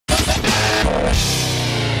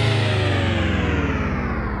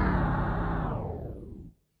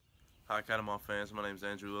Hi, Potomac fans. My name is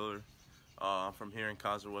Andrew Liller. I'm from here in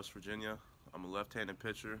Kaiser, West Virginia. I'm a left-handed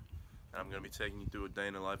pitcher, and I'm going to be taking you through a day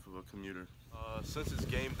in the life of a commuter. Since it's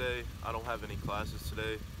game day, I don't have any classes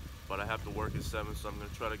today, but I have to work at 7, so I'm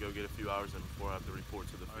going to try to go get a few hours in before I have to report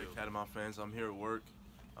to the field. All right, Potomac fans, I'm here at work.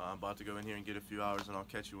 I'm about to go in here and get a few hours, and I'll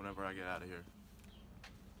catch you whenever I get out of here.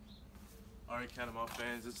 All right, Potomac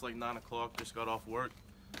fans, it's like 9 o'clock. Just got off work.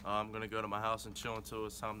 I'm going to go to my house and chill until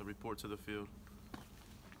it's time to report to the field.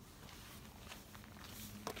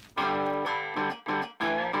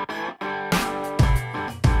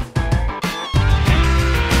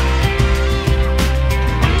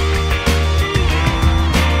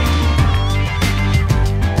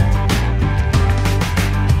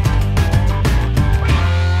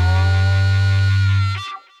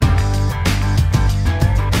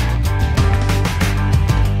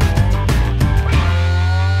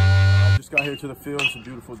 Got here to the field. It's a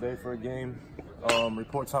beautiful day for a game.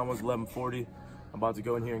 Report time was 11:40. I'm about to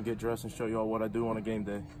go in here and get dressed and show you all what I do on a game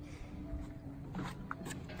day.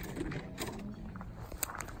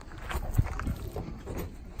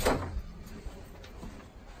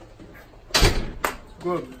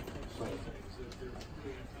 Good.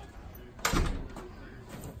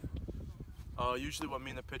 Usually what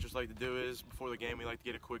me and the pitchers like to do is, before the game, we like to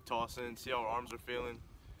get a quick toss in, see how our arms are feeling,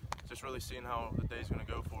 just really seeing how the day's going to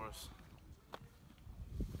go for us.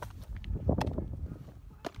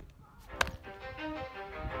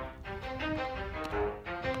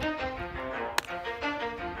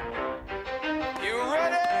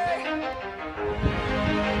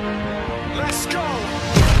 Let's go!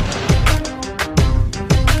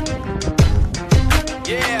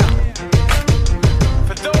 Yeah!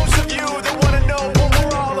 For those of you that want to know what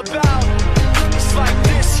we're all about, it's like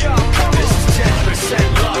this, y'all. This is 10%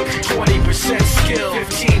 luck, 20% skill,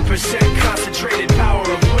 15% concentrated power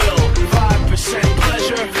of will, 5%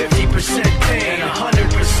 pleasure, 50% pain, and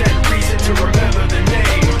 100% reason to remember the name.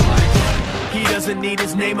 He doesn't need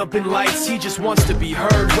his name up in lights, he just wants to be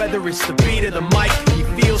heard, whether it's the beat of the mic. He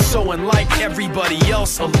feels so unlike everybody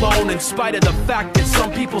else, alone, in spite of the fact that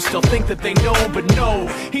some people still think that they know. But no,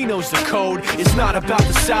 he knows the code. It's not about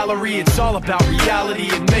the salary, it's all about reality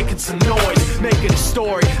and making some noise, making a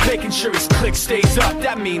story, making sure his click stays up.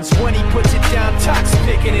 That means when he puts it down, Tox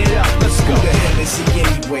picking it up. Let's go. Who the hell is he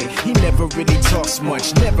anyway? He never really talks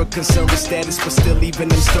much, never concerned with status, but still leaving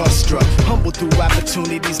him starstruck. Humble through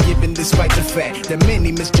opportunities given despite the fact that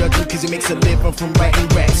many misjudge him cause he makes a living from writing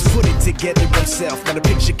raps. Put it together himself, now the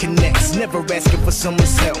picture connects, never asking for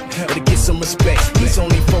someone's help or to get some respect. He's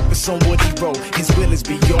only focused on what he wrote, his will is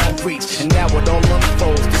beyond reach, and now it all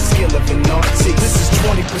unfolds, the skill of an artist. This is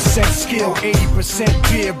 20% skill, 80%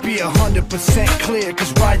 fear, be 100% clear,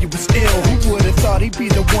 cause Ryu was ill. Who would've thought he'd be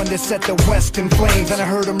the one that set the West in flames? And I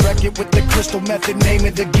heard him wreck it with the crystal method, name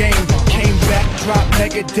of the game. Came back, dropped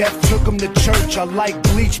Megadeth, took him to church. I like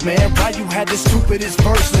Bleach, man. Ryu had the stupidest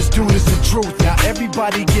verse, this dude is the truth. Now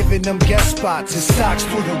everybody giving them guest spots and stocks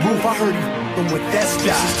through the roof. I heard he f***ing with that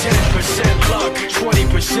stock. This is 10% luck,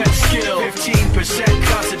 20% skill, 15%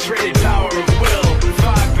 concentrated power of will,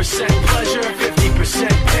 5% pleasure, 50%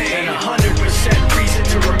 pain, and 100% reason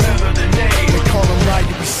to remember the name. They call him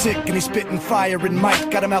Ryu, he's sick and he's spitting fire. And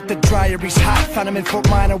Mike got him out the dryer, he's hot. Found him in Fort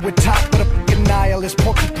Minor with top, but a f***ing nihilist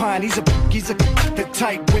porcupine. He's the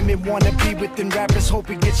type women wanna be within rappers. Hope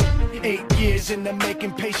he gets 8 years in the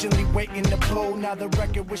making, patiently waiting to blow. Now the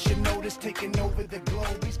record with your notice taking over the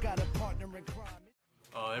globe. He's got a partner in crime.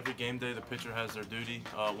 Every game day, the pitcher has their duty.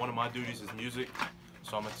 One of my duties is music,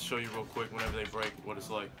 so I'm going to show you real quick whenever they break what it's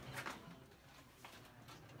like.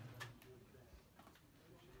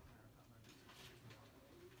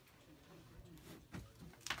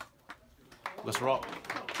 Let's rock.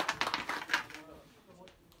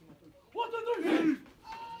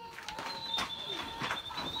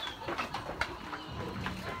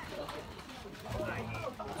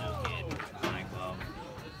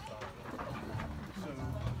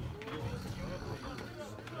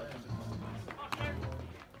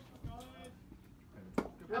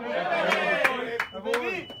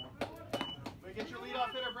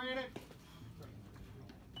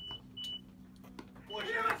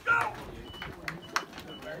 Let's go!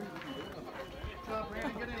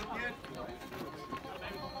 Brandon, get in, kid.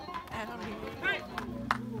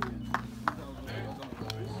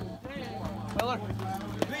 Miller.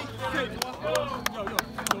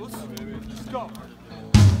 Yo, let's go.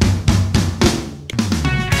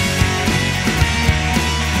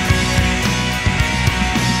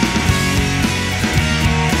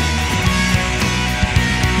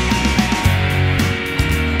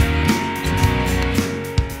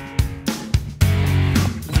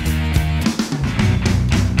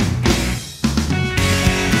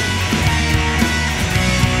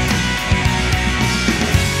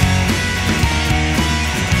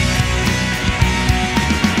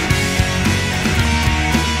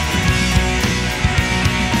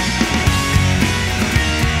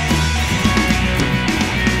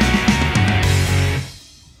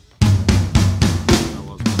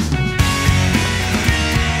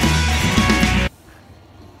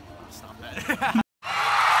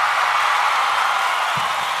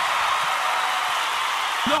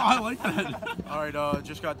 I like that. All right,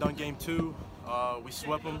 just got done game 2. We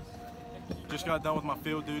swept them. Just got done with my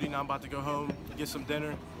field duty. Now I'm about to go home, get some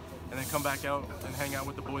dinner, and then come back out and hang out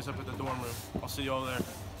with the boys up at the dorm room. I'll see y'all there.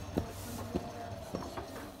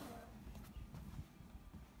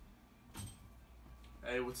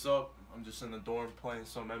 Hey, what's up? I'm just in the dorm playing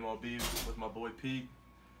some MLB with my boy Pete.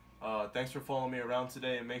 Thanks for following me around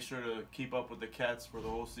today, and make sure to keep up with the Cats for the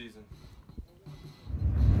whole season.